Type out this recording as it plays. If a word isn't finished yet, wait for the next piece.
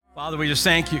Father, we just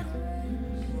thank you.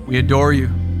 We adore you.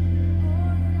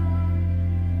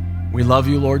 We love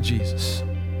you, Lord Jesus.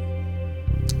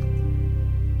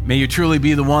 May you truly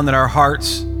be the one that our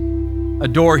hearts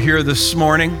adore here this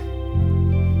morning.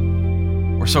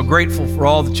 We're so grateful for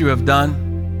all that you have done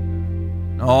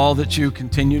and all that you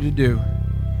continue to do.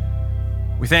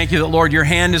 We thank you that, Lord, your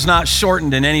hand is not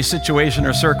shortened in any situation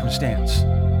or circumstance,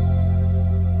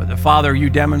 but that, Father, you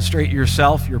demonstrate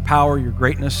yourself, your power, your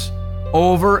greatness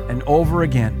over and over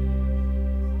again.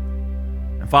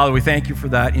 And Father, we thank you for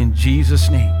that in Jesus'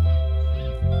 name.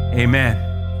 Amen.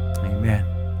 Amen.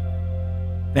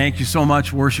 Thank you so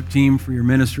much, worship team, for your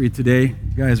ministry today.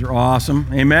 You guys are awesome.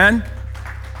 Amen.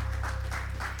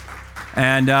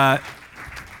 And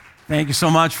thank you so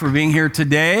much for being here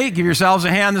today. Give yourselves a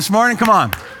hand this morning. Come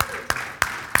on.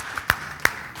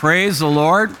 Praise the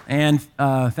Lord. And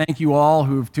thank you all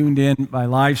who have tuned in by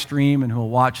live stream and who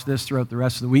will watch this throughout the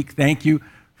rest of the week. Thank you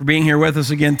for being here with us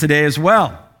again today as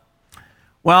well.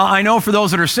 Well, I know for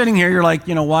those that are sitting here, you're like,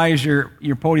 why is your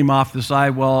podium off the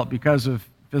side? Well, because of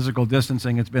physical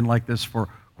distancing, it's been like this for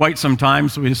quite some time,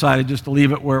 so we decided just to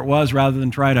leave it where it was rather than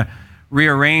try to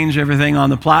rearrange everything on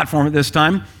the platform at this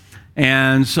time.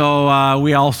 And so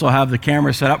we also have the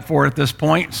camera set up for it at this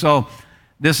point. So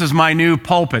this is my new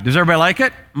pulpit. Does everybody like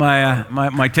it?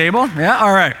 My table? Yeah?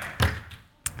 All right.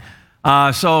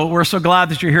 So we're so glad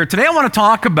that you're here. Today I want to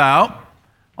talk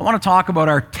about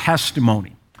our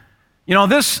testimony.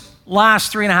 This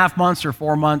last 3.5 months or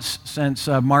 4 months since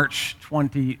March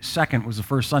 22nd was the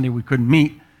first Sunday we couldn't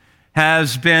meet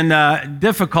has been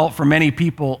difficult for many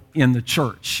people in the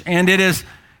church. And it has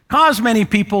caused many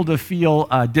people to feel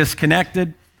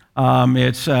disconnected.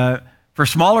 It's for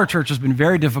smaller churches been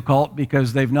very difficult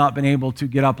because they've not been able to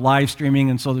get up live streaming,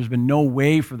 and so there's been no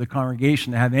way for the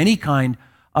congregation to have any kind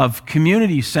of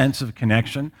community sense of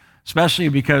connection, especially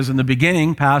because in the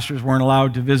beginning, pastors weren't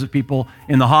allowed to visit people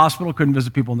in the hospital, couldn't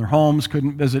visit people in their homes,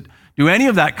 couldn't do any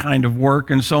of that kind of work,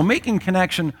 and so making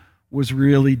connection was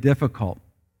really difficult.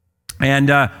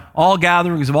 And all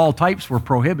gatherings of all types were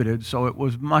prohibited, so it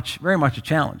was very much a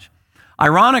challenge.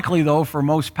 Ironically, though, for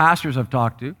most pastors I've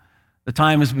talked to, the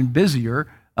time has been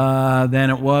busier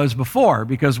than it was before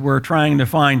because we're trying to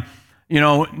find,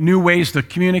 new ways to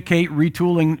communicate,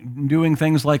 retooling, doing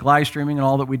things like live streaming and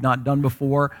all that we'd not done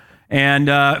before, and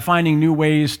finding new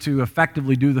ways to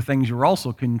effectively do the things you're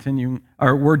also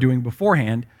we're doing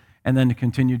beforehand, and then to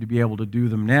continue to be able to do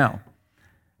them now.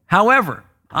 However,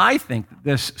 I think that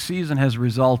this season has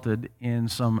resulted in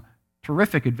some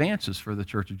terrific advances for the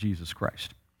Church of Jesus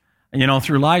Christ. And,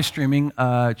 through live streaming,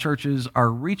 churches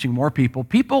are reaching more people.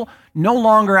 People no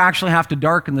longer actually have to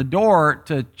darken the door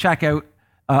to check out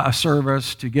a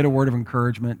service, to get a word of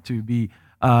encouragement, to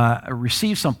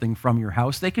receive something from your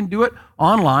house. They can do it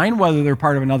online, whether they're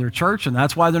part of another church, and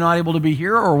that's why they're not able to be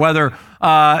here, or whether,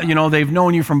 they've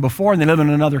known you from before and they live in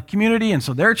another community, and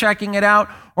so they're checking it out,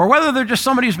 or whether they're just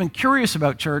somebody who's been curious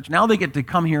about church. Now they get to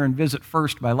come here and visit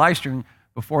first by live streaming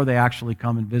before they actually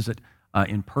come and visit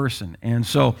in person. And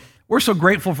so we're so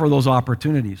grateful for those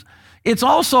opportunities. It's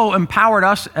also empowered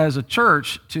us as a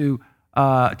church to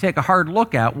take a hard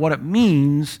look at what it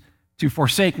means to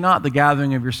forsake not the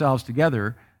gathering of yourselves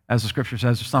together, as the scripture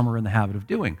says, some are in the habit of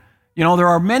doing. There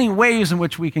are many ways in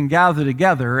which we can gather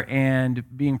together, and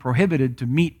being prohibited to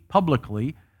meet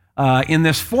publicly in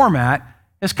this format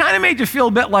has kind of made you feel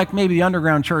a bit like maybe the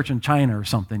underground church in China or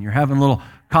something. You're having little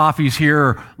coffees here,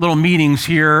 or little meetings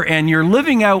here, and you're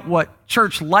living out what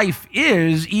church life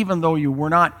is, even though you were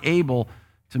not able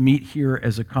to meet here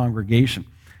as a congregation.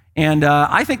 And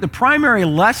I think the primary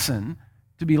lesson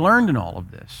to be learned in all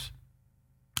of this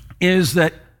is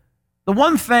that the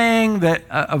one thing that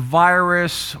a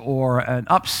virus or an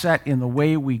upset in the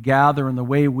way we gather and the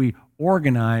way we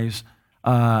organize,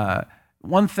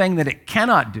 one thing that it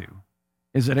cannot do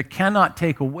is that it cannot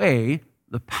take away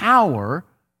the power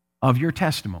of your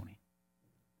testimony.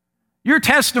 Your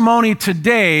testimony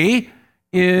today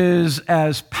is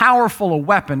as powerful a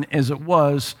weapon as it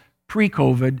was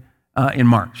pre-COVID in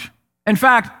March. In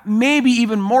fact, maybe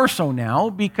even more so now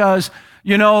because,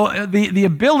 the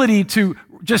ability to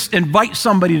just invite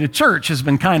somebody to church has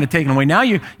been kind of taken away. Now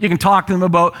you can talk to them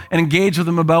about and engage with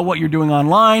them about what you're doing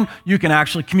online. You can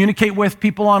actually communicate with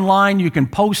people online. You can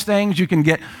post things. You can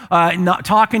get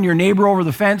talking to your neighbor over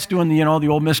the fence, doing the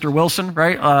old Mr. Wilson,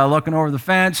 right? Looking over the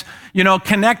fence,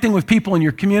 connecting with people in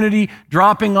your community,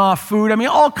 dropping off food. I mean,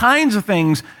 all kinds of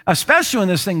things, especially when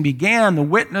this thing began, the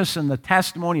witness and the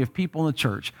testimony of people in the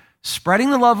church,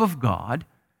 spreading the love of God,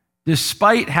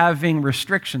 despite having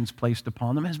restrictions placed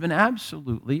upon them, has been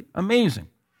absolutely amazing.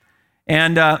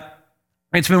 And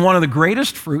It's been one of the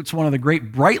greatest fruits, one of the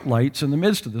great bright lights in the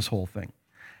midst of this whole thing.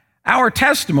 Our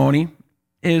testimony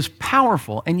is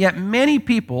powerful, and yet many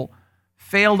people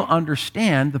fail to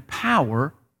understand the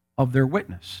power of their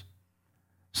witness.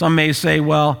 Some may say,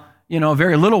 well,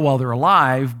 very little while they're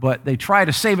alive, but they try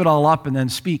to save it all up and then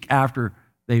speak after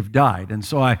they've died. And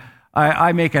so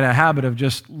I make it a habit of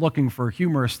just looking for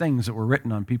humorous things that were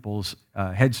written on people's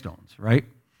headstones, right?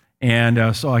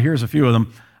 And so here's a few of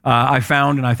them I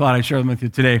found, and I thought I'd share them with you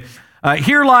today.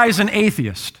 Here lies an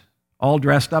atheist, all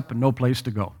dressed up and no place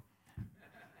to go.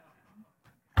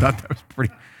 Thought that was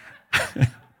pretty...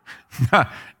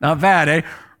 not bad, eh?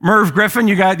 Merv Griffin,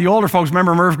 you got the older folks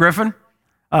remember Merv Griffin?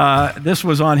 This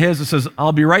was on his. It says,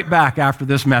 "I'll be right back after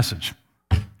this message."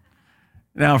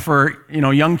 Now, for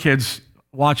young kids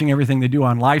watching everything they do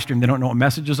on live stream, they don't know what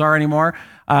messages are anymore.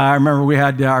 I remember we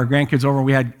had our grandkids over.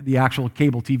 We had the actual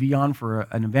cable TV on for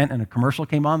an event, and a commercial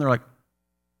came on. They're like,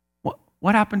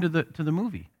 "What happened to the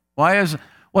movie?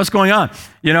 What's going on?"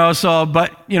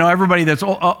 But everybody that's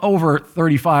over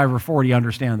 35 or 40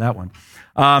 understand that one.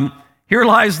 Here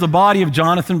lies the body of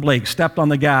Jonathan Blake, stepped on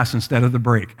the gas instead of the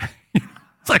brake.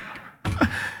 It's like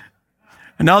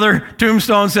another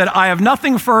tombstone said, "I have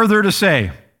nothing further to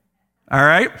say." All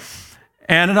right?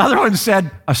 And another one said,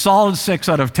 "A solid 6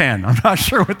 out of 10. I'm not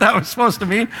sure what that was supposed to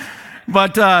mean,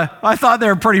 but I thought they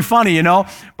were pretty funny,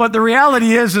 But the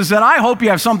reality is that I hope you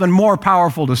have something more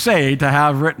powerful to say to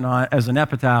have written as an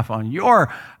epitaph on your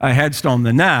headstone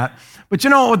than that. But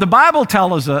what the Bible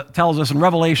tells us in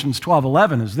Revelations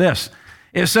 12:11 is this.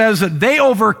 It says that they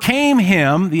overcame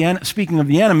him, speaking of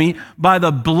the enemy, by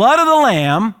the blood of the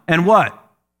Lamb and what?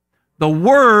 The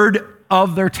word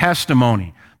of their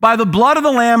testimony. By the blood of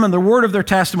the Lamb and the word of their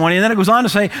testimony. And then it goes on to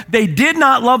say, they did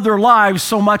not love their lives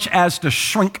so much as to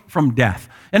shrink from death.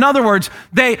 In other words,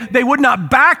 they would not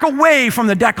back away from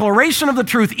the declaration of the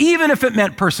truth, even if it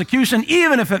meant persecution,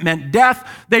 even if it meant death.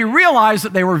 They realized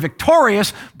that they were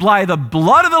victorious by the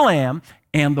blood of the Lamb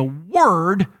and the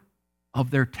word of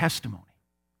their testimony.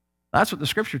 That's what the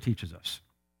scripture teaches us.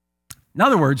 In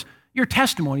other words, your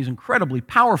testimony is incredibly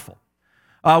powerful.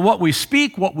 What we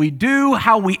speak, what we do,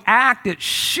 how we act, it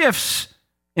shifts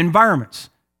environments,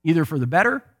 either for the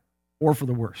better or for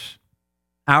the worse.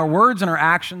 Our words and our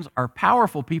actions are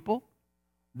powerful, people.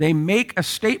 They make a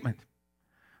statement.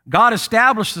 God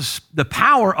established the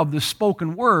power of the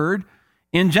spoken word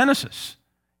in Genesis,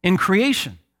 in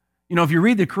creation. If you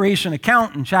read the creation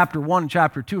account in chapter 1 and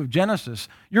chapter 2 of Genesis,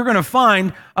 you're going to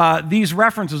find these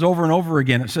references over and over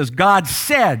again. It says, God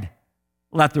said,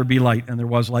 "Let there be light," and there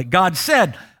was light. God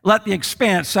said, "Let the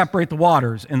expanse separate the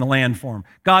waters," and the land formed.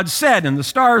 God said, and the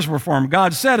stars were formed.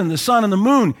 God said, and the sun and the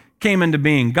moon came into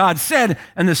being. God said,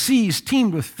 and the seas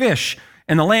teemed with fish,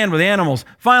 and the land with animals.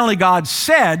 Finally, God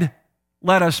said,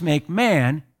 "Let us make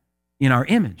man in our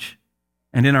image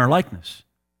and in our likeness."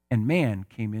 And man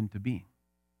came into being.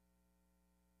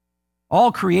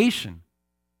 All creation,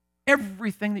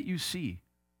 everything that you see,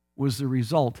 was the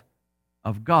result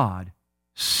of God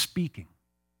speaking,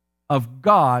 of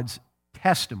God's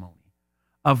testimony,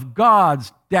 of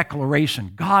God's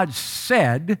declaration. God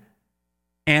said,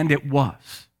 and it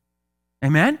was.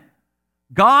 Amen?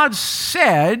 God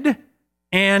said,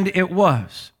 and it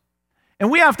was.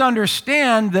 And we have to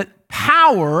understand that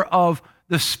power of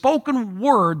the spoken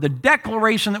word, the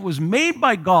declaration that was made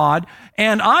by God,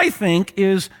 and I think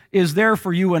is there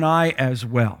for you and I as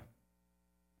well.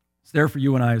 It's there for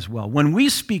you and I as well. When we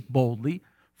speak boldly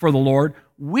for the Lord,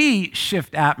 we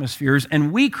shift atmospheres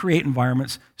and we create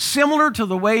environments similar to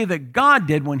the way that God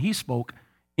did when he spoke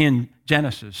in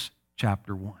Genesis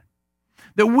chapter 1.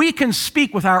 That we can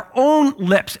speak with our own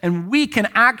lips and we can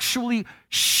actually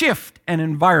shift an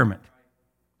environment.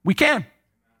 We can.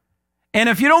 And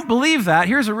if you don't believe that,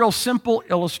 here's a real simple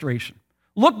illustration.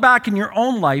 Look back in your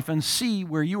own life and see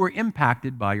where you were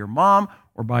impacted by your mom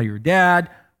or by your dad,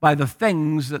 by the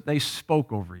things that they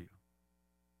spoke over you.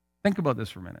 Think about this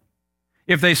for a minute.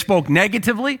 If they spoke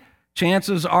negatively,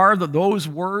 chances are that those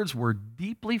words were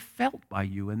deeply felt by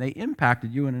you and they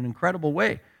impacted you in an incredible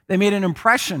way. They made an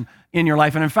impression in your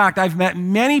life. And in fact, I've met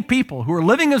many people who are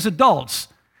living as adults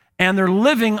and they're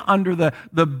living under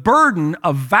the burden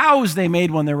of vows they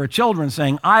made when they were children,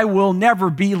 saying, "I will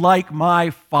never be like my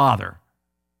father."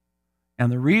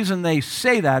 And the reason they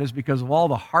say that is because of all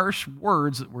the harsh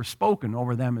words that were spoken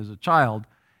over them as a child,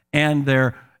 and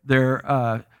they're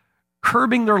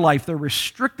curbing their life, they're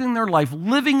restricting their life,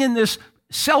 living in this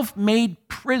self-made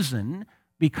prison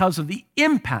because of the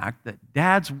impact that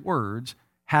dad's words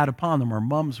had upon them, or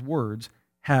mom's words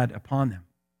had upon them.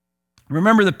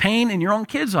 Remember the pain in your own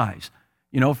kids' eyes,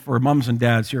 for moms and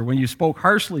dads here, when you spoke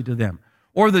harshly to them,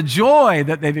 or the joy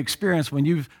that they've experienced when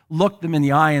you've looked them in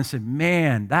the eye and said,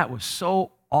 man, that was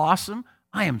so awesome.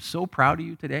 I am so proud of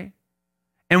you today.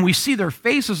 And we see their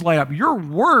faces light up. Your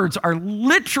words are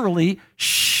literally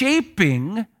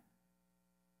shaping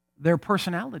their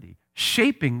personality,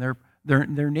 shaping their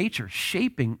nature,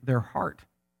 shaping their heart.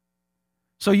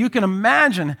 So you can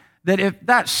imagine that if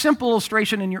that simple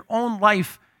illustration in your own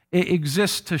life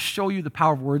exists to show you the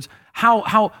power of words,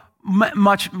 how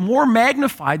much more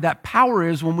magnified that power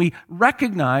is when we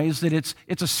recognize that it's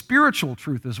a spiritual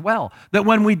truth as well. That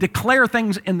when we declare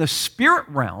things in the spirit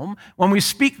realm, when we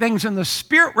speak things in the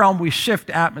spirit realm, we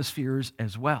shift atmospheres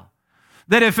as well.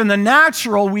 That if in the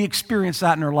natural we experience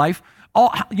that in our life,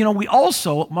 we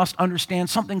also must understand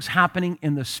something's happening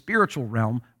in the spiritual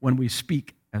realm when we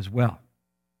speak as well.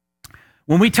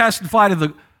 When we testify to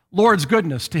the Lord's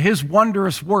goodness, to his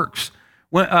wondrous works,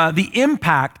 the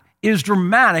impact is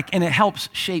dramatic and it helps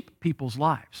shape people's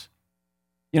lives.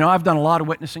 I've done a lot of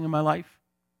witnessing in my life,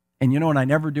 and what I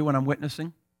never do when I'm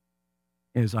witnessing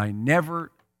is I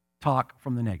never talk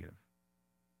from the negative.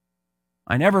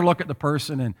 I never look at the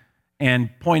person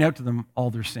and point out to them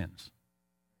all their sins.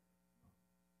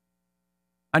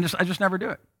 I just never do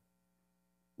it.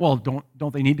 Well,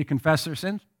 don't they need to confess their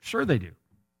sins? Sure they do.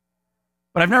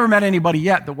 But I've never met anybody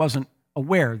yet that wasn't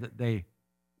aware that they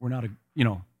were not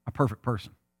a perfect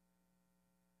person.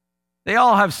 They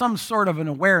all have some sort of an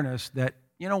awareness that,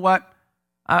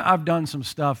 I've done some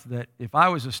stuff that if I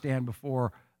was to stand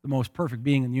before the most perfect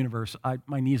being in the universe,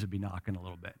 my knees would be knocking a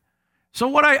little bit. So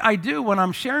what I do when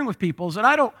I'm sharing with people is that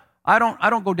I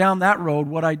don't go down that road.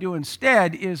 What I do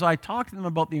instead is I talk to them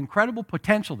about the incredible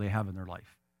potential they have in their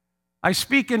life. I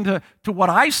speak into what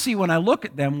I see when I look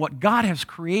at them, what God has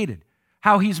created,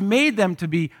 how he's made them to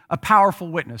be a powerful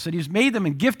witness, that he's made them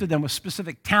and gifted them with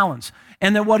specific talents,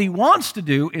 and that what he wants to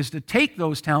do is to take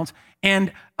those talents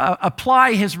and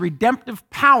apply his redemptive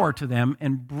power to them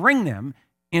and bring them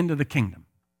into the kingdom,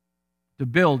 to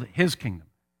build his kingdom.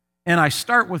 And I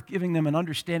start with giving them an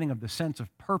understanding of the sense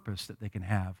of purpose that they can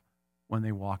have when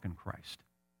they walk in Christ.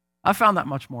 I found that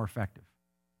much more effective.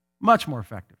 Much more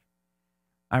effective.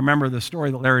 I remember the story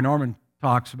that Larry Norman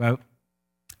talks about.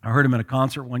 I heard him at a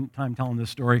concert one time telling this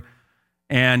story,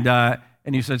 and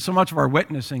he said, so much of our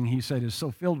witnessing, he said, is so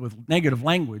filled with negative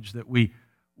language that we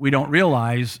don't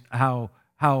realize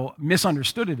how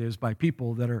misunderstood it is by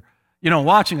people that are,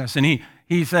 watching us. And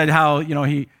he said how,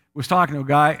 he was talking to a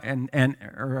guy,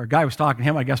 or a guy was talking to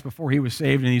him, I guess, before he was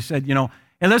saved, and he said,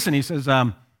 hey, listen, he says,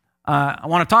 I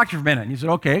want to talk to you for a minute. And he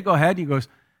said, okay, go ahead. He goes,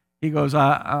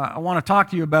 I want to talk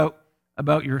to you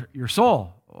about your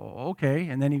soul. Oh, okay.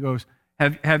 And then he goes,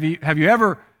 Have you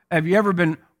ever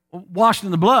been washed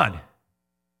in the blood?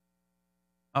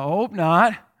 I hope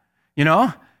not.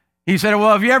 He said,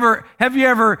 well, have you ever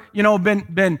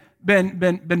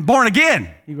been born again?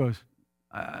 He goes,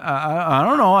 I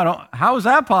don't know. How is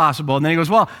that possible? And then he goes,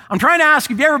 well, I'm trying to ask,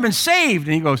 have you ever been saved?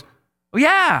 And he goes, oh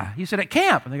yeah. He said, at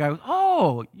camp. And the guy goes,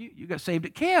 oh, you got saved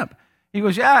at camp. He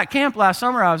goes, yeah, at camp last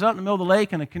summer, I was out in the middle of the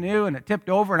lake in a canoe, and it tipped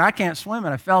over, and I can't swim,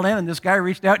 and I fell in, and this guy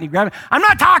reached out and he grabbed me. I'm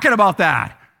not talking about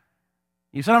that.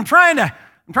 He said, I'm trying to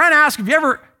ask, have you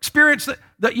ever experienced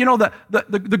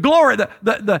the glory,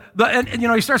 and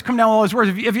he starts coming down with all his words.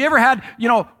 Have you ever had,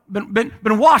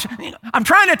 been washed? I'm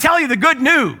trying to tell you the good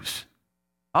news.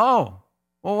 Oh,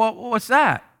 well, what's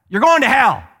that? You're going to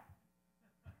hell.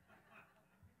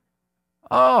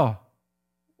 Oh,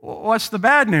 what's the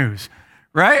bad news,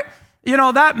 right?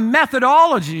 That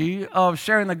methodology of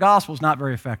sharing the gospel is not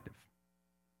very effective.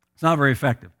 It's not very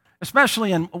effective,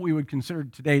 especially in what we would consider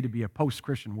today to be a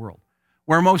post-Christian world,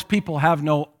 where most people have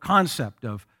no concept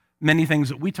of many things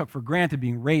that we took for granted,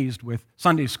 being raised with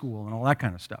Sunday school and all that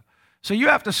kind of stuff. So you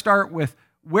have to start with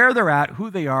where they're at,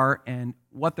 who they are, and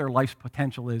what their life's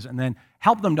potential is, and then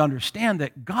help them to understand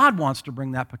that God wants to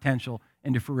bring that potential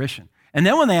into fruition. And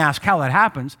then when they ask how that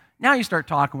happens, now you start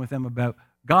talking with them about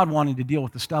God wanting to deal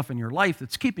with the stuff in your life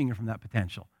that's keeping you from that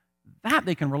potential. That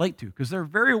they can relate to, because they're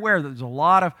very aware that there's a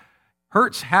lot of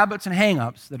hurts, habits, and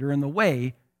hang-ups that are in the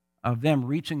way of them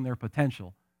reaching their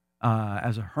potential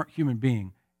as a human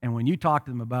being. And when you talk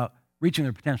to them about reaching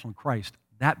their potential in Christ,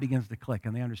 that begins to click,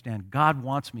 and they understand God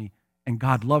wants me, and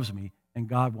God loves me, and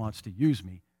God wants to use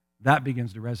me. That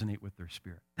begins to resonate with their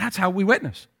spirit. That's how we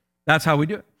witness. That's how we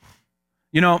do it.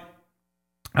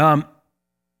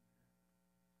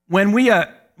 When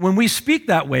we speak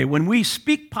that way, when we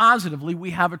speak positively,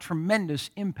 we have a tremendous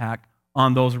impact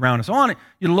on those around us. I want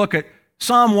you to look at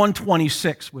Psalm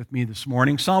 126 with me this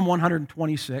morning, Psalm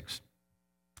 126.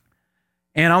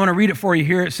 And I want to read it for you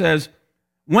here. It says,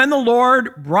 when the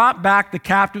Lord brought back the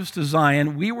captives to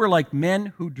Zion, we were like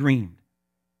men who dreamed.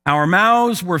 Our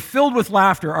mouths were filled with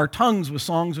laughter, our tongues with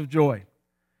songs of joy.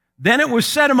 Then it was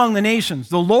said among the nations,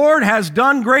 the Lord has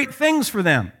done great things for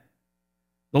them.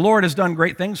 The Lord has done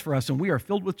great things for us, and we are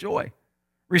filled with joy.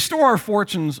 Restore our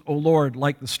fortunes, O Lord,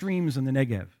 like the streams in the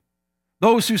Negev.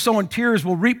 Those who sow in tears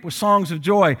will reap with songs of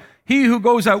joy. He who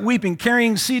goes out weeping,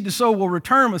 carrying seed to sow, will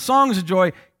return with songs of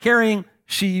joy, carrying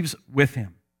sheaves with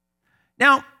him.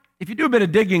 Now, if you do a bit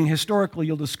of digging historically,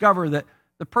 you'll discover that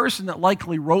the person that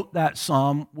likely wrote that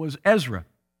psalm was Ezra.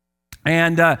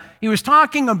 And he was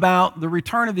talking about the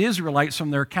return of the Israelites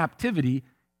from their captivity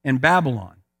in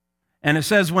Babylon. And it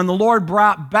says, when the Lord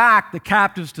brought back the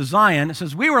captives to Zion, it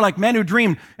says, we were like men who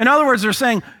dreamed. In other words, they're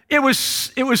saying, it was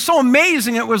so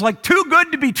amazing, it was like too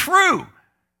good to be true.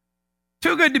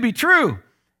 Too good to be true.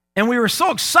 And we were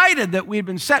so excited that we had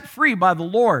been set free by the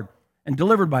Lord and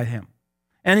delivered by him.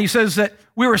 And he says that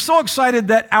we were so excited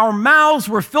that our mouths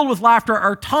were filled with laughter,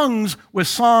 our tongues with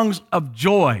songs of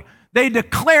joy. They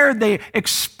declared, they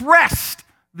expressed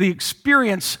the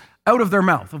experience out of their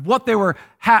mouth of what they were,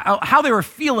 how they were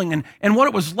feeling and what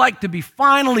it was like to be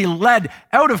finally led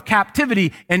out of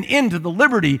captivity and into the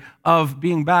liberty of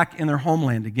being back in their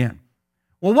homeland again.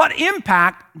 Well, what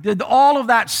impact did all of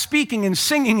that speaking and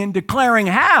singing and declaring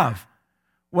have?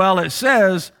 Well, it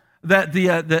says that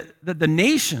the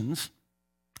nations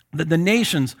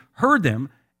heard them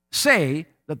say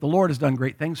that the Lord has done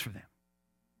great things for them.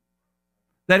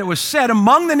 That it was said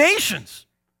among the nations,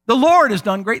 the Lord has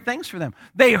done great things for them.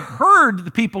 They heard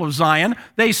the people of Zion.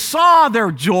 They saw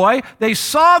their joy. They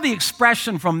saw the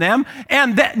expression from them.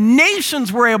 And that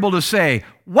nations were able to say,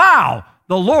 wow,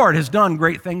 the Lord has done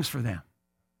great things for them.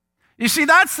 You see,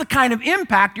 that's the kind of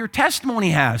impact your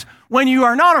testimony has. When you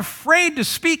are not afraid to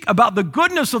speak about the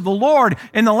goodness of the Lord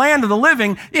in the land of the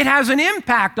living, it has an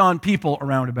impact on people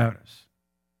around about us.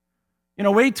 You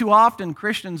know, way too often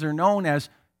Christians are known as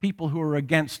people who are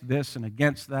against this and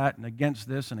against that and against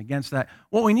this and against that.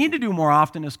 What we need to do more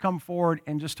often is come forward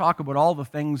and just talk about all the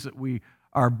things that we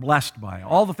are blessed by,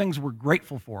 all the things we're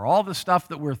grateful for, all the stuff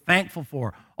that we're thankful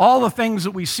for, all the things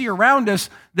that we see around us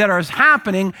that are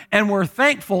happening and we're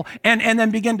thankful, and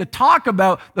then begin to talk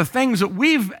about the things that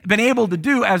we've been able to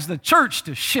do as the church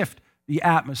to shift the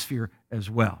atmosphere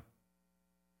as well.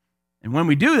 And when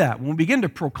we do that, when we begin to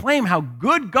proclaim how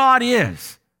good God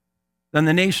is, then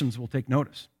the nations will take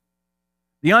notice.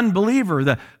 The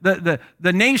unbeliever, the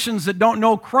nations that don't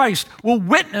know Christ will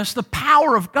witness the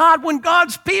power of God when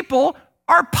God's people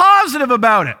are positive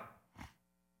about it.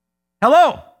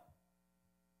 Hello.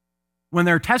 When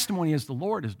their testimony is, the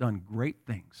Lord has done great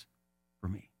things for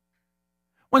me.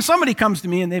 When somebody comes to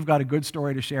me and they've got a good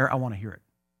story to share, I want to hear it.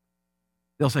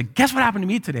 They'll say, guess what happened to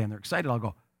me today? And they're excited. I'll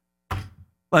go,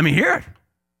 let me hear it.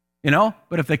 You know?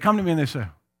 But if they come to me and they say,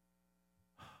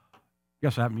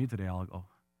 guess what happened to you today? I'll go,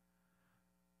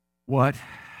 what?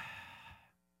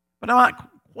 But I'm not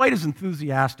quite as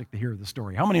enthusiastic to hear the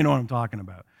story. How many know what I'm talking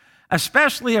about?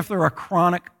 Especially if they're a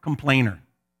chronic complainer,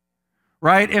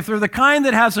 right? If they're the kind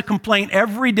that has a complaint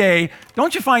every day,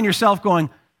 don't you find yourself going,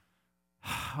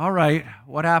 all right,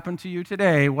 what happened to you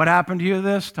today? What happened to you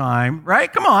this time?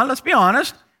 Right? Come on, let's be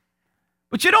honest.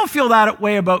 But you don't feel that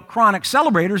way about chronic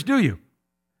celebrators, do you?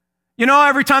 You know,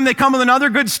 every time they come with another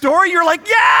good story, you're like,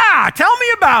 yeah, tell me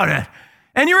about it.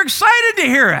 And you're excited to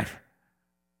hear it.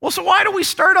 Well, so why do we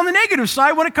start on the negative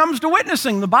side when it comes to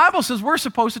witnessing? The Bible says we're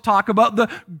supposed to talk about the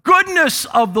goodness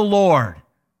of the Lord.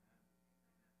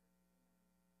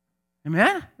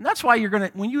 Amen? And that's why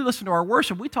when you listen to our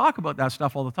worship, we talk about that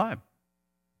stuff all the time.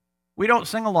 We don't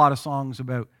sing a lot of songs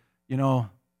about, you know,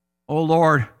 oh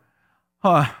Lord,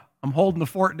 I'm holding the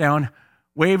fort down,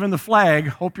 waving the flag,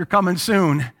 hope you're coming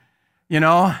soon. You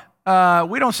know,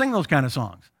 we don't sing those kind of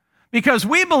songs. Because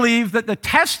we believe that the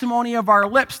testimony of our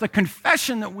lips, the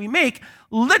confession that we make,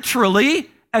 literally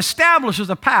establishes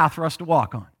a path for us to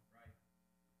walk on.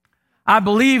 I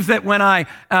believe that when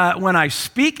I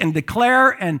speak and declare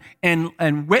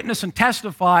and witness and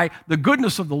testify the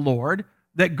goodness of the Lord,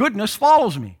 that goodness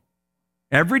follows me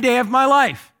every day of my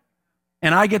life.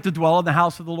 And I get to dwell in the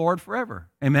house of the Lord forever.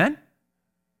 Amen?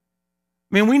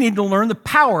 I mean, we need to learn the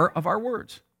power of our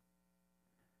words.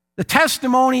 The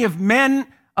testimony of men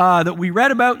that we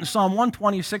read about in Psalm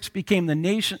 126 became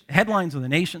the headlines of the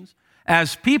nations.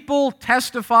 As people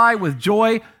testify with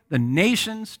joy, the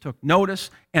nations took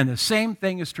notice, and the same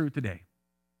thing is true today.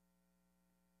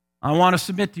 I want to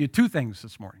submit to you two things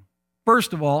this morning.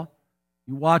 First of all,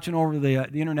 you watching over the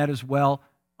internet as well,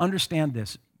 understand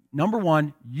this. Number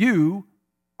one, you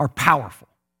are powerful.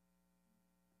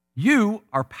 You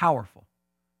are powerful.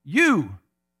 You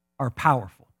are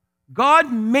powerful.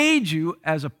 God made you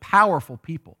as a powerful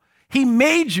people. He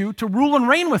made you to rule and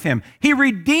reign with him. He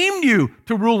redeemed you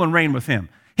to rule and reign with him.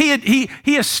 He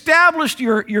established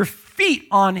your feet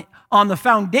on the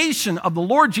foundation of the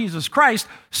Lord Jesus Christ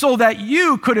so that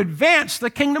you could advance the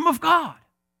kingdom of God.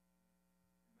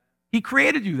 He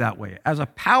created you that way as a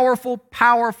powerful,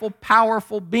 powerful,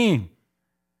 powerful being.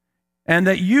 And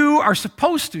that you are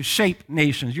supposed to shape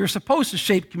nations. You're supposed to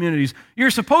shape communities.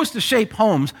 You're supposed to shape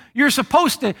homes. You're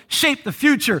supposed to shape the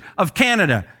future of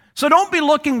Canada. So don't be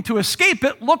looking to escape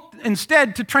it. Look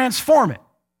instead to transform it.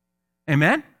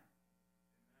 Amen?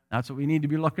 That's what we need to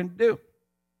be looking to do.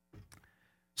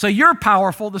 So you're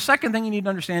powerful. The second thing you need to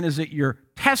understand is that your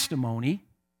testimony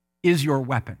is your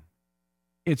weapon.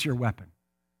 It's your weapon.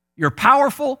 You're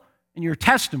powerful, and your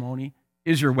testimony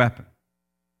is your weapon.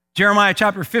 Jeremiah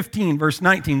chapter 15, verse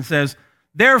 19 says,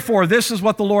 "Therefore, this is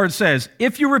what the Lord says,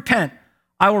 if you repent,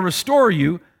 I will restore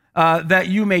you, that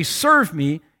you may serve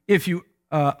me. If you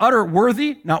utter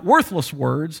worthy, not worthless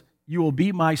words, you will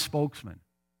be my spokesman."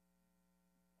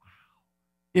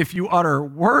 If you utter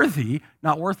worthy,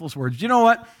 not worthless words. Do you know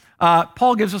what?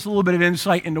 Paul gives us a little bit of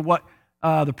insight into what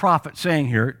the prophet's saying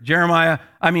here.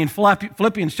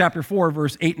 Philippians chapter 4,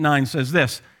 verse 8 and 9 says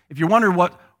this. If you wonder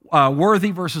what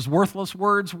worthy versus worthless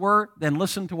words were, then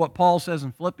listen to what Paul says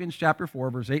in Philippians chapter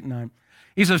 4, verse 8 and 9.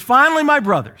 He says, "Finally, my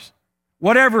brothers,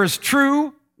 whatever is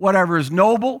true, whatever is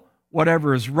noble,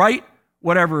 whatever is right,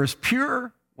 whatever is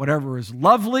pure, whatever is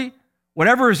lovely,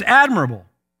 whatever is admirable,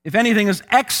 if anything is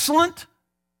excellent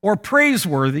or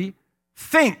praiseworthy,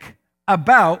 think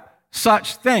about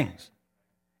such things."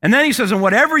 And then he says, "And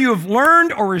whatever you have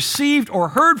learned or received or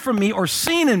heard from me or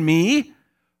seen in me,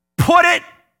 put it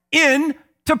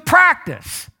into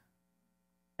practice,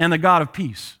 and the God of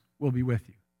peace will be with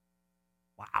you."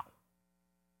 Wow.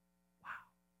 Wow.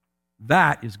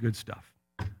 That is good stuff.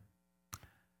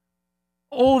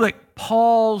 Oh, that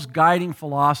Paul's guiding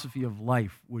philosophy of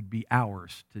life would be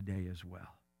ours today as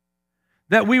well.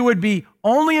 That we would be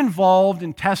only involved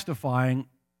in testifying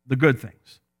the good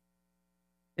things.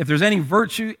 If there's any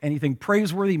virtue, anything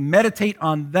praiseworthy, meditate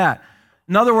on that.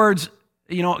 In other words,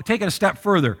 take it a step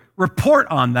further. Report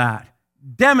on that.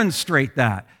 Demonstrate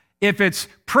that. If it's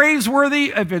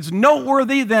praiseworthy, if it's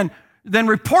noteworthy, then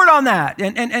report on that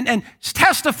and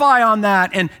testify on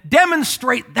that and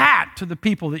demonstrate that to the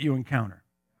people that you encounter.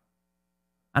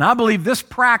 And I believe this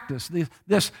practice,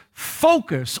 this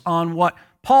focus on what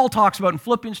Paul talks about in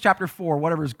Philippians chapter 4,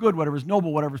 whatever is good, whatever is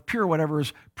noble, whatever is pure, whatever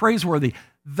is praiseworthy,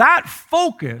 that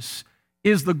focus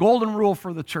is the golden rule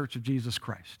for the church of Jesus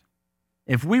Christ.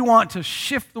 If we want to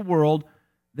shift the world,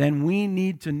 then we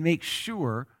need to make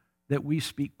sure that we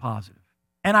speak positive.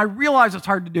 And I realize it's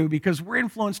hard to do because we're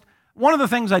influenced. One of the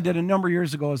things I did a number of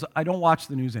years ago is I don't watch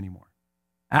the news anymore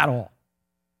at all.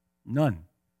 None.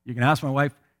 You can ask my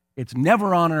wife. It's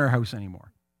never on in our house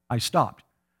anymore. I stopped.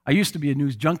 I used to be a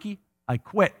news junkie. I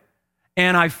quit.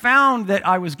 And I found that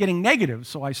I was getting negative,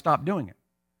 so I stopped doing it.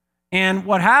 And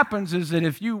what happens is that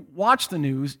if you watch the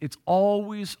news, it's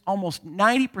always almost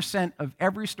 90% of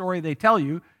every story they tell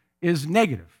you is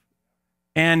negative.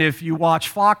 And if you watch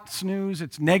Fox News,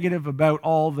 it's negative about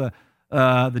all the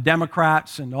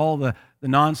Democrats and all the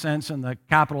nonsense and the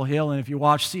Capitol Hill. And if you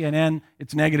watch CNN,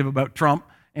 it's negative about Trump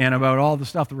and about all the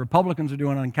stuff the Republicans are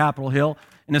doing on Capitol Hill.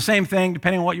 And the same thing,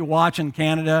 depending on what you watch in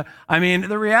Canada. I mean,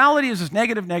 the reality is it's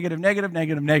negative, negative, negative,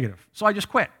 negative, negative. So I just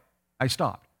quit. I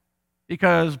stopped.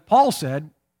 Because Paul said,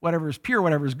 whatever is pure,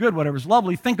 whatever is good, whatever is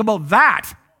lovely, think about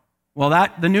that. Well,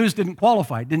 the news didn't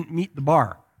qualify, didn't meet the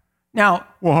bar. Now,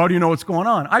 how do you know what's going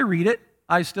on? I read it.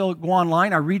 I still go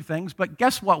online. I read things. But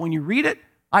guess what? When you read it,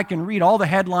 I can read all the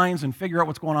headlines and figure out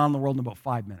what's going on in the world in about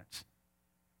 5 minutes.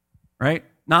 Right?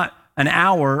 Not an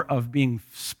hour of being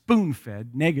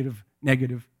spoon-fed negative,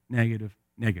 negative, negative,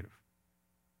 negative.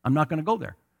 I'm not going to go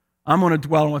there. I'm going to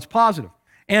dwell on what's positive.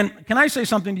 And can I say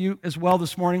something to you as well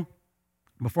this morning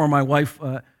before my wife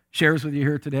shares with you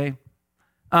here today?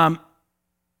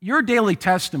 Your daily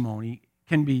testimony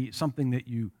can be something that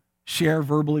you share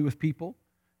verbally with people.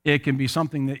 It can be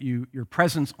something that your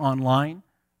presence online,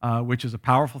 which is a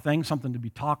powerful thing, something to be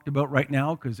talked about right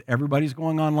now because everybody's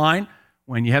going online.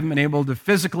 When you haven't been able to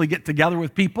physically get together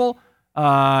with people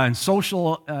and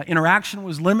social interaction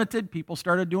was limited, people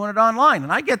started doing it online.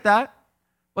 And I get that.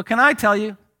 But can I tell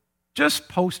you, just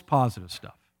post positive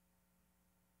stuff.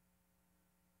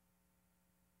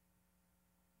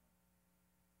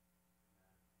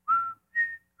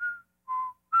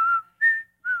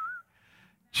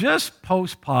 Just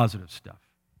post positive stuff.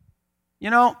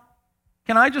 Can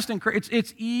I just encourage?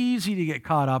 It's easy to get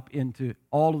caught up into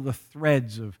all of the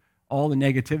threads of all the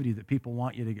negativity that people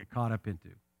want you to get caught up into.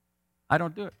 I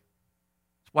don't do it.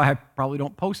 why I probably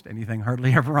don't post anything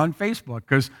hardly ever on Facebook,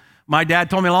 because my dad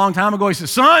told me a long time ago, he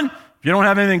says, son, if you don't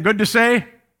have anything good to say,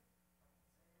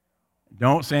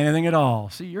 don't say anything at all.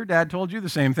 See, your dad told you the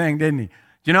same thing, didn't he?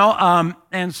 You know,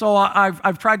 and so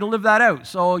I've tried to live that out.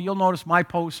 So you'll notice my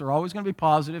posts are always going to be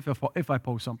positive if I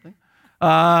post something.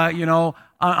 You know,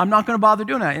 I'm not going to bother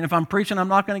doing that. And if I'm preaching, I'm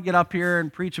not going to get up here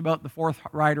and preach about the fourth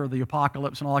rider or the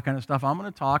apocalypse and all that kind of stuff. I'm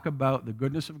going to talk about the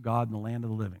goodness of God in the land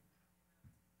of the living.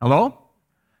 Hello?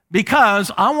 Because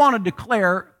I want to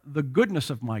declare the goodness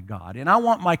of my God, and I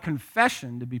want my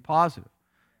confession to be positive.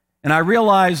 And I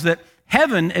realize that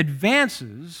heaven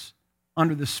advances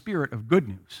under the spirit of good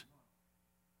news.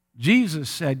 Jesus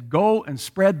said, go and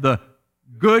spread the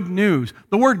good news.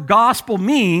 The word gospel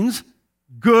means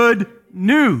good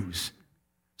news.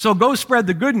 So go spread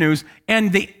the good news.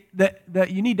 And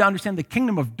you need to understand the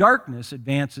kingdom of darkness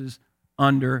advances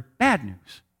under bad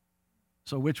news.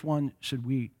 So which one should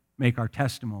we make our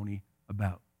testimony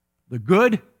about? The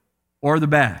good or the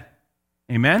bad?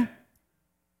 Amen?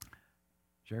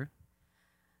 Sure.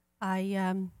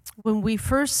 When we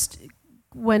first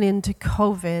went into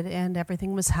COVID and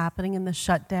everything was happening and the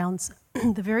shutdowns,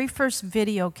 the very first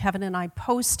video Kevin and I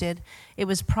posted, it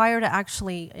was prior to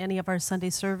actually any of our Sunday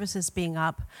services being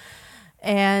up,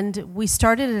 and we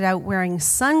started it out wearing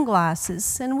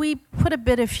sunglasses, and we put a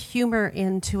bit of humor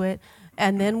into it,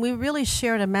 and then we really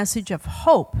shared a message of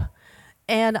hope.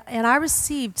 And I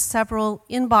received several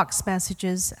inbox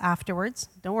messages afterwards.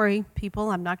 Don't worry, people,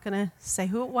 I'm not going to say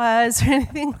who it was or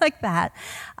anything like that.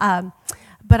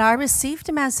 But I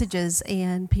received messages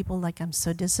and people like, I'm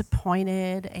so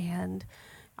disappointed, and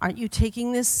aren't you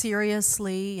taking this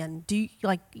seriously? And do you,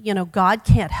 like, you know, God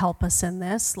can't help us in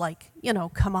this. Like, you know,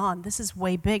 come on, this is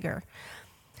way bigger.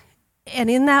 And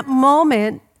in that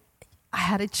moment, I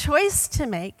had a choice to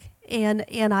make, and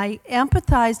I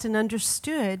empathized and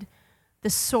understood the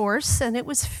source, and it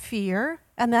was fear,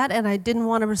 and I didn't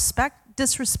want to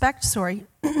disrespect the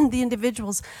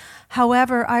individuals.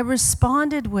 However, I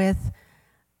responded with,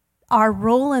 our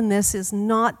role in this is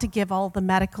not to give all the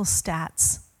medical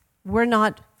stats. We're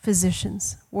not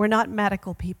physicians. We're not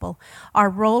medical people. Our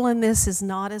role in this is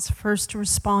not as first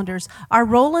responders. Our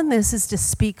role in this is to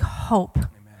speak hope. Amen.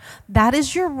 That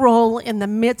is your role in the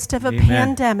midst of a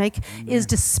pandemic, is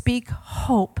to speak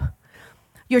hope.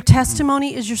 Your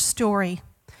testimony is your story.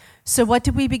 So what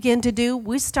did we begin to do?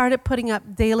 We started putting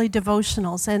up daily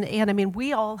devotionals. And I mean,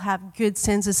 we all have good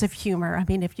senses of humor. I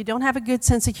mean, if you don't have a good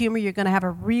sense of humor, you're going to have a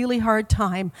really hard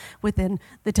time within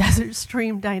the Desert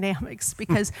Stream dynamics,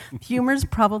 because humor is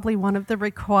probably one of the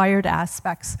required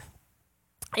aspects.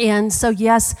 And so,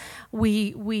 yes,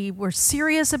 we were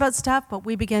serious about stuff, but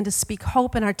we began to speak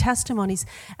hope in our testimonies.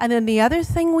 And then the other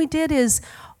thing we did is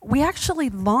we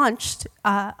actually launched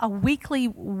a weekly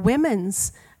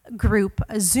women's group,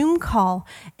 a Zoom call,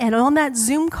 and on that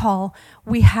Zoom call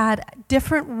we had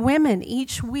different women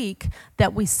each week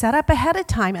that we set up ahead of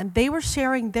time, and they were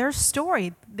sharing their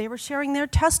story, they were sharing their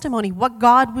testimony, what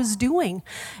God was doing.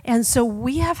 And so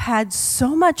we have had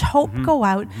so much hope go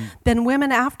out. Then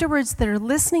women afterwards that are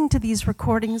listening to these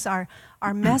recordings are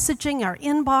messaging, are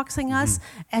inboxing us,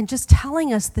 and just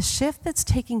telling us the shift that's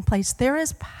taking place. There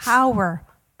is power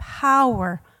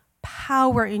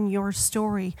in your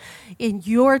story, in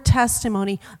your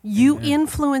testimony. You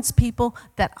influence people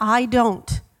that I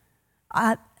don't.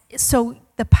 So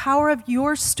the power of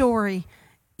your story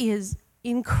is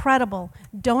incredible.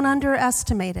 Don't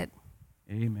underestimate it.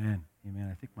 Amen. Amen.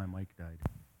 I think my mic died.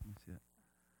 Let me see it.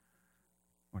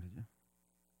 What did you?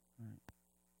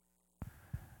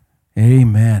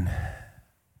 Amen.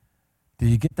 Did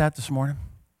you get that this morning?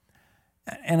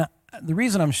 And the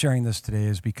reason I'm sharing this today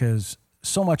is because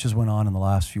so much has went on in the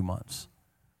last few months.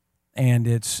 And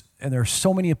there are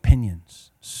so many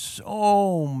opinions,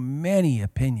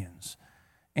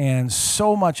 and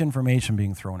so much information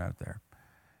being thrown out there.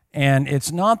 And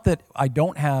it's not that I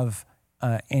don't have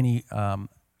any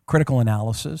critical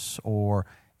analysis or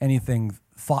anything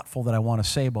thoughtful that I want to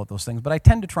say about those things, but I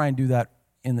tend to try and do that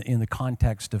in the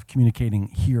context of communicating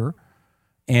here.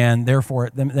 And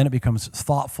therefore, then it becomes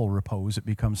thoughtful repose. It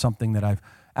becomes something that I've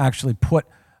actually put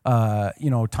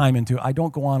time into. I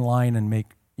don't go online and make,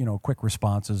 quick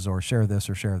responses or share this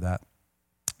or share that.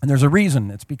 And there's a reason.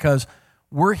 It's because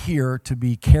we're here to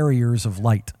be carriers of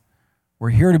light. We're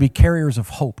here to be carriers of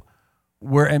hope.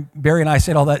 And Barry and I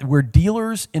said all that. We're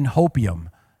dealers in hopium.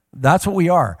 That's what we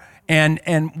are. And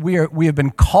we have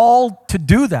been called to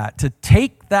do that, to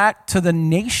take that to the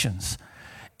nations.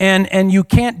 And you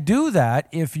can't do that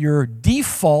if your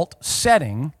default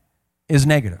setting is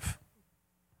negative.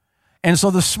 And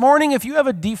so this morning, if you have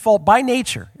a default, by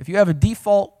nature, if you have a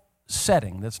default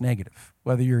setting that's negative,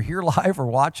 whether you're here live or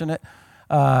watching it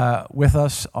with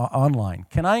us online,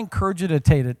 can I encourage you to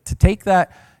take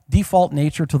that default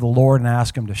nature to the Lord and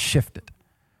ask Him to shift it?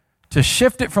 To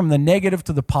shift it from the negative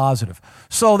to the positive,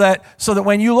 so that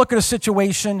when you look at a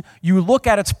situation, you look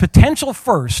at its potential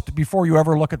first before you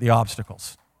ever look at the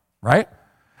obstacles, right?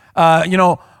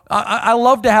 I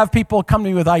love to have people come to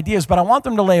me with ideas, but I want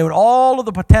them to lay out all of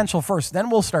the potential first. Then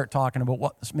we'll start talking about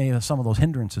what may some of those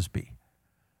hindrances be.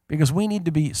 Because we need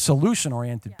to be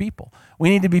solution-oriented people. We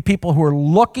need to be people who are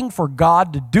looking for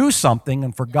God to do something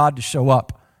and for God to show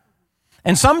up.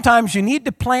 And sometimes you need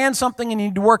to plan something and you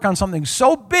need to work on something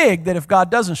so big that if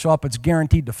God doesn't show up, it's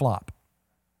guaranteed to flop.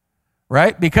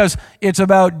 Right? Because it's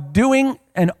about doing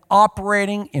and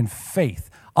operating in faith.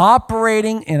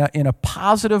 Operating in a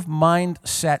positive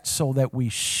mindset so that we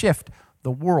shift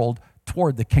the world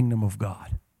toward the kingdom of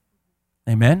God.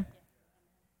 Amen?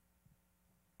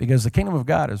 Because the kingdom of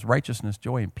God is righteousness,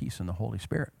 joy, and peace in the Holy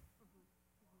Spirit.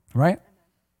 Right?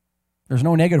 There's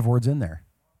no negative words in there.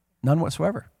 None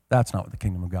whatsoever. That's not what the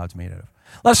kingdom of God's made out of.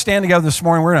 Let's stand together this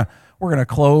morning. We're gonna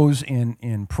close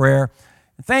in prayer.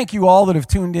 Thank you all that have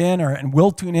tuned in and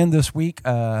will tune in this week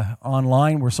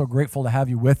online. We're so grateful to have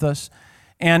you with us.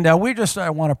 And I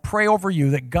want to pray over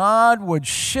you that God would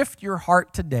shift your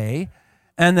heart today,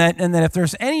 and that if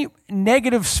there's any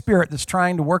negative spirit that's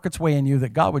trying to work its way in you,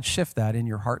 that God would shift that in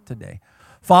your heart today.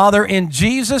 Father, in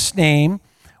Jesus' name,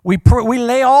 we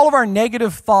lay all of our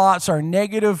negative thoughts, our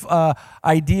negative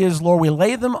ideas, Lord, we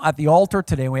lay them at the altar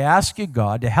today. We ask you,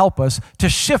 God, to help us to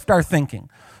shift our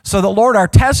thinking so that, Lord, our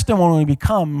testimony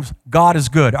becomes God is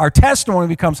good. Our testimony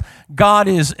becomes God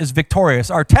is victorious.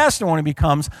 Our testimony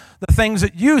becomes the things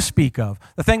that you speak of,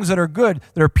 the things that are good,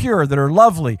 that are pure, that are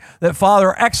lovely, that, Father,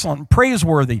 are excellent and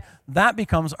praiseworthy. That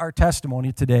becomes our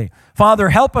testimony today. Father,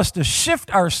 help us to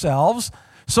shift ourselves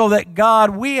so that,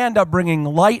 God, we end up bringing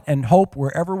light and hope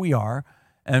wherever we are.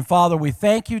 And, Father, we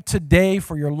thank you today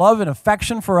for your love and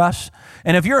affection for us.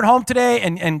 And if you're at home today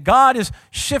and God is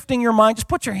shifting your mind, just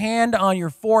put your hand on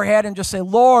your forehead and just say,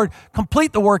 Lord,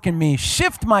 complete the work in me.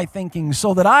 Shift my thinking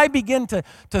so that I begin to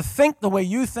think the way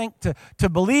you think, to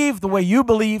believe the way you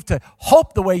believe, to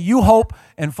hope the way you hope.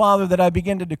 And, Father, that I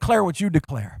begin to declare what you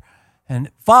declare. And,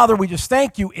 Father, we just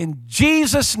thank you in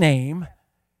Jesus' name.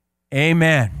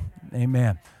 Amen.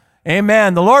 Amen.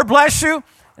 Amen. The Lord bless you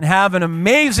and have an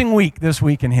amazing week this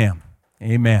week in Him.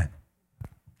 Amen.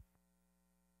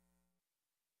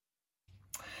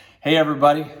 Hey,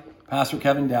 everybody. Pastor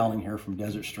Kevin Dowling here from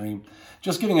Desert Stream.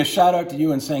 Just giving a shout out to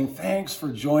you and saying thanks for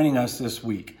joining us this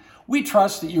week. We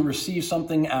trust that you received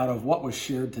something out of what was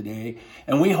shared today,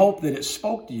 and we hope that it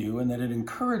spoke to you and that it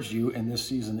encouraged you in this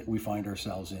season that we find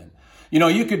ourselves in. You know,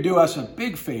 you could do us a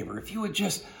big favor if you would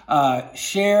just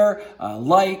share,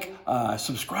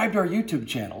 subscribe to our YouTube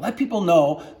channel. Let people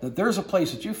know that there's a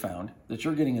place that you found that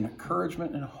you're getting an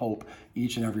encouragement and hope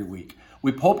each and every week.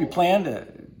 We hope you plan to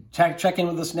check in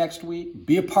with us next week,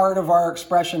 be a part of our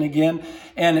expression again,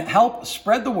 and help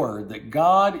spread the word that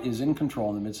God is in control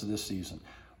in the midst of this season.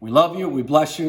 We love you. We bless you.